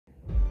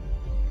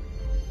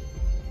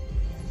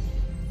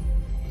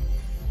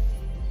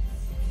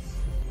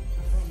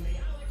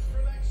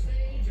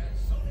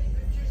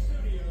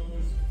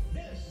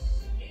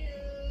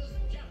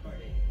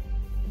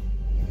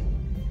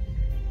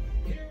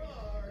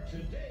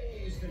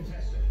Today's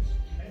contestants,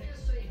 an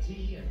SAT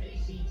and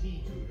ACT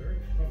tutor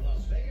from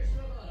Las Vegas,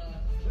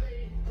 Nevada,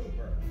 Clay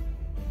Cooper.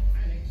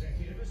 An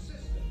executive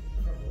assistant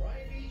from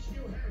Rye Beach,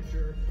 New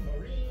Hampshire,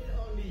 Maureen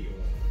O'Neill.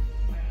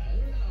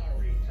 And our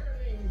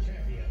returning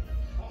champion,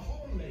 a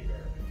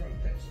homemaker from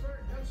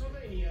Pittsburgh,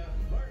 Pennsylvania,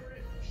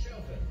 Margaret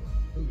Shelton,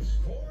 who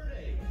scored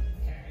a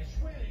cash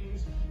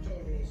winnings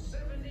total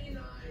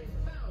 $79,700.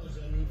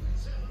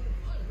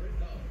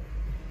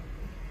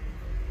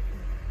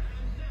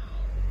 And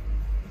now,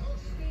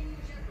 hosting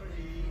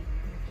Jeopardy,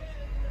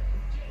 Ken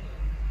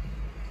Dillon.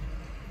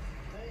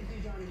 Thank you,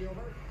 Johnny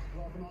Gilbert.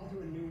 Welcome all to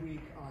a new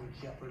week on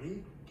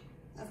Jeopardy.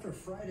 After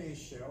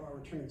Friday's show, our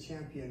returning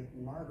champion,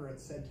 Margaret,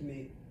 said to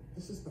me,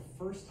 "This is the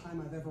first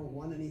time I've ever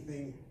won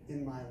anything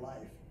in my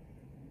life."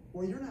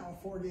 Well, you're now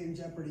a 4-game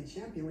Jeopardy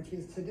champion, which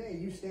means today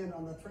you stand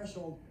on the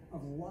threshold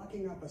of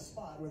locking up a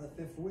spot with a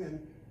 5th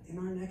win in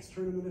our next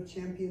tournament of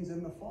champions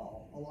in the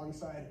fall,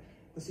 alongside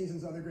the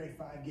season's other great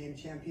 5-game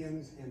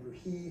champions, Andrew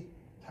He,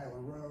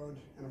 Tyler Rode,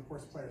 and of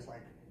course players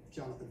like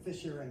Jonathan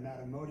Fisher and Matt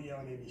Amodio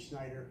and Amy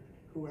Schneider,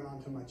 who went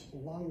on to much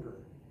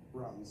longer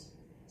runs.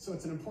 So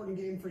it's an important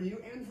game for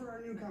you and for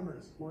our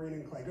newcomers, Maureen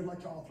and Clay. Good luck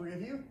to all 3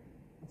 of you.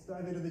 Let's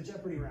dive into the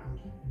Jeopardy round.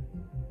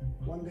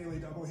 1 daily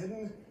double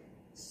hidden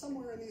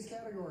somewhere in these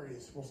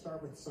categories. We'll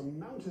start with some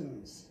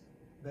mountains,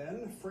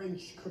 then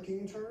French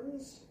cooking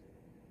terms,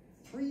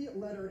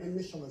 3-letter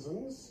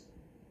initialisms,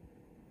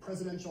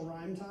 presidential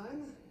rhyme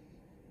time.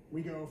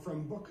 We go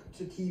from book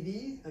to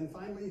TV, and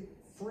finally,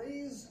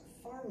 phrase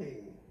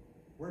farming.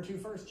 Where to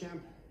first,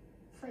 champ?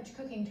 French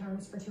cooking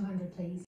terms for 200, please.